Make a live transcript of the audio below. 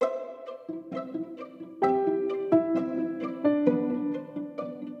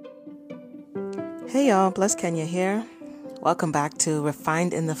Hey y'all, Bless Kenya here. Welcome back to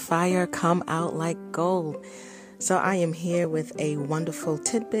Refined in the Fire, Come Out Like Gold. So I am here with a wonderful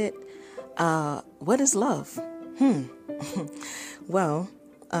tidbit. What is love? Well,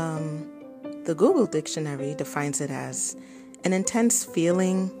 the Google Dictionary defines it as an intense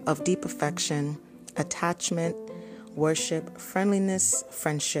feeling of deep affection, attachment, worship, friendliness,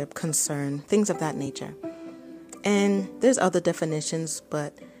 friendship, concern, things of that nature. And there's other definitions,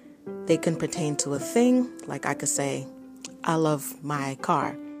 but they can pertain to a thing, like I could say, I love my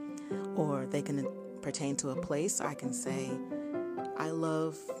car. Or they can pertain to a place. I can say, I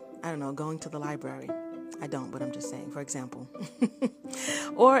love, going to the library. I don't, but I'm just saying, for example.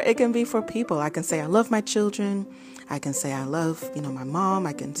 Or it can be for people. I can say, I love my children. I can say, I love, my mom.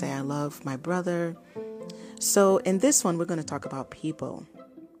 I can say, I love my brother. So in this one, we're going to talk about people.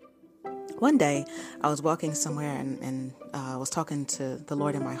 One day, I was walking somewhere and I was talking to the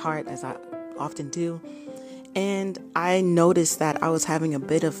Lord in my heart, as I often do. And I noticed that I was having a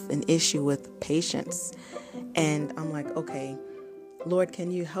bit of an issue with patience. And I'm like, okay, Lord,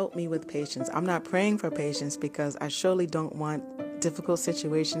 can you help me with patience? I'm not praying for patience because I surely don't want difficult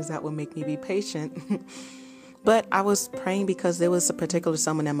situations that will make me be patient. But I was praying because there was a particular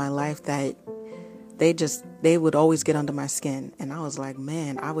someone in my life that they would always get under my skin. And I was like,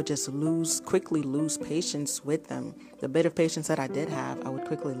 man, I would just quickly lose patience with them. The bit of patience that I did have, I would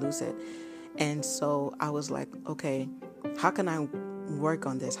quickly lose it. And so I was like, okay, how can I work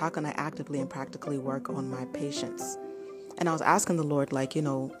on this? How can I actively and practically work on my patience? And I was asking the Lord,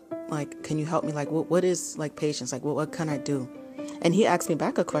 can you help me? What is patience? What can I do? And he asked me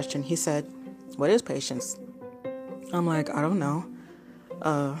back a question. He said, what is patience? I'm like, I don't know.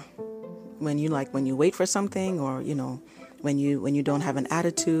 When you wait for something, or, when you don't have an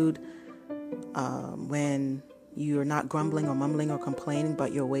attitude, when you're not grumbling or mumbling or complaining,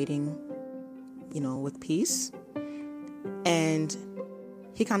 but you're waiting, with peace. And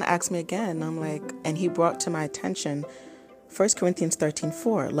he kind of asked me again, and he brought to my attention 1 Corinthians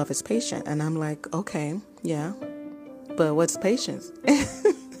 13:4, love is patient. And I'm like, okay, yeah, but what's patience?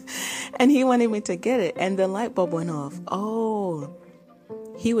 And he wanted me to get it. And the light bulb went off. Oh,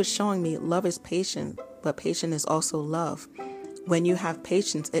 he was showing me love is patient, but patience is also love. When you have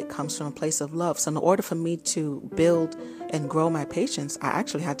patience, it comes from a place of love. So in order for me to build and grow my patience, I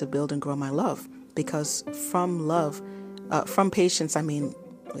actually had to build and grow my love. Because from patience, from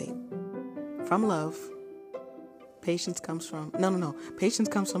love, patience comes from, patience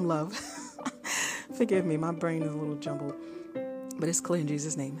comes from love. Forgive me, my brain is a little jumbled. But it's clear in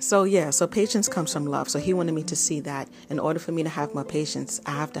Jesus' name. So patience comes from love. So he wanted me to see that in order for me to have more patience,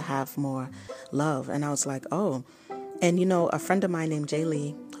 I have to have more love. And I was like, oh. And, a friend of mine named Jay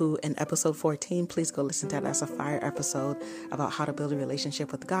Lee, who in episode 14, please go listen to that. That's a fire episode about how to build a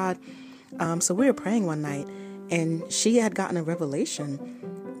relationship with God. So we were praying one night, and she had gotten a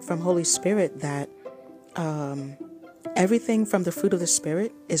revelation from Holy Spirit that everything from the fruit of the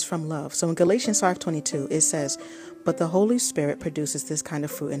Spirit is from love. So in Galatians 5:22, it says, but the Holy Spirit produces this kind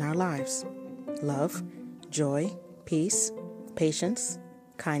of fruit in our lives: love, joy, peace, patience,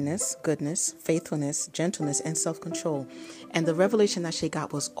 kindness, goodness, faithfulness, gentleness, and self-control. And the revelation that she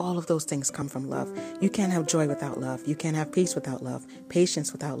got was all of those things come from love. You can't have joy without love. You can't have peace without love,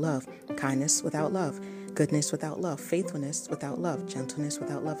 patience without love, kindness without love, goodness without love, faithfulness without love, gentleness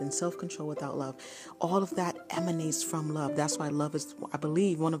without love, and self-control without love. All of that emanates from love. That's why love is, I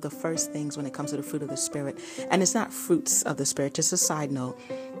believe, one of the first things when it comes to the fruit of the Spirit. And it's not fruits of the Spirit. Just a side note.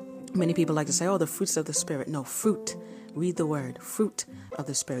 Many people like to say, the fruits of the Spirit. No, fruit. Read the word, fruit of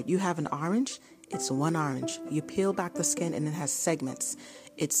the Spirit. You have an orange. It's one orange. You peel back the skin and it has segments.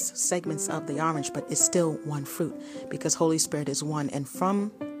 It's segments of the orange, but it's still one fruit because Holy Spirit is one. And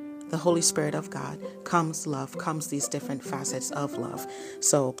from the Holy Spirit of God comes love, comes these different facets of love.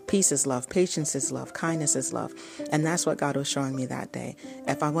 So peace is love, patience is love, kindness is love. And that's what God was showing me that day.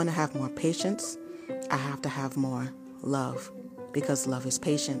 If I want to have more patience, I have to have more love, because love is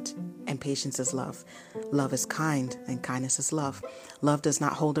patient and patience is love. Love is kind and kindness is love. Love does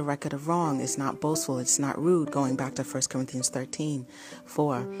not hold a record of wrong. It's not boastful. It's not rude. Going back to 1 Corinthians 13:4,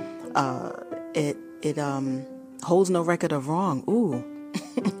 it holds no record of wrong.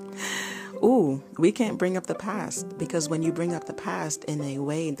 Ooh, we can't bring up the past, because when you bring up the past in a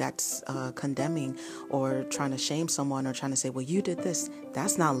way that's condemning or trying to shame someone or trying to say, well, you did this,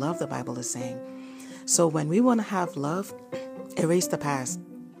 that's not love, the Bible is saying. So when we want to have love, erase the past,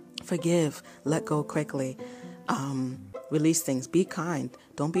 forgive, let go quickly, release things, be kind,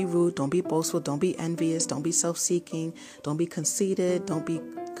 don't be rude, don't be boastful, don't be envious, don't be self-seeking, don't be conceited, don't be,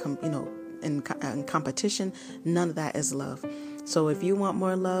 in competition. None of that is love. So if you want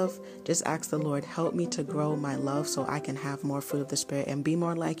more love, just ask the Lord, help me to grow my love so I can have more fruit of the Spirit and be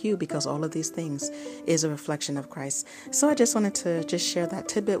more like you, because all of these things is a reflection of Christ. So I just wanted to just share that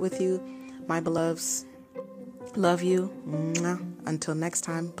tidbit with you, my beloveds. Love you. Mwah. Until next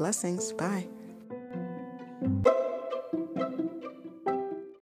time, blessings. Bye.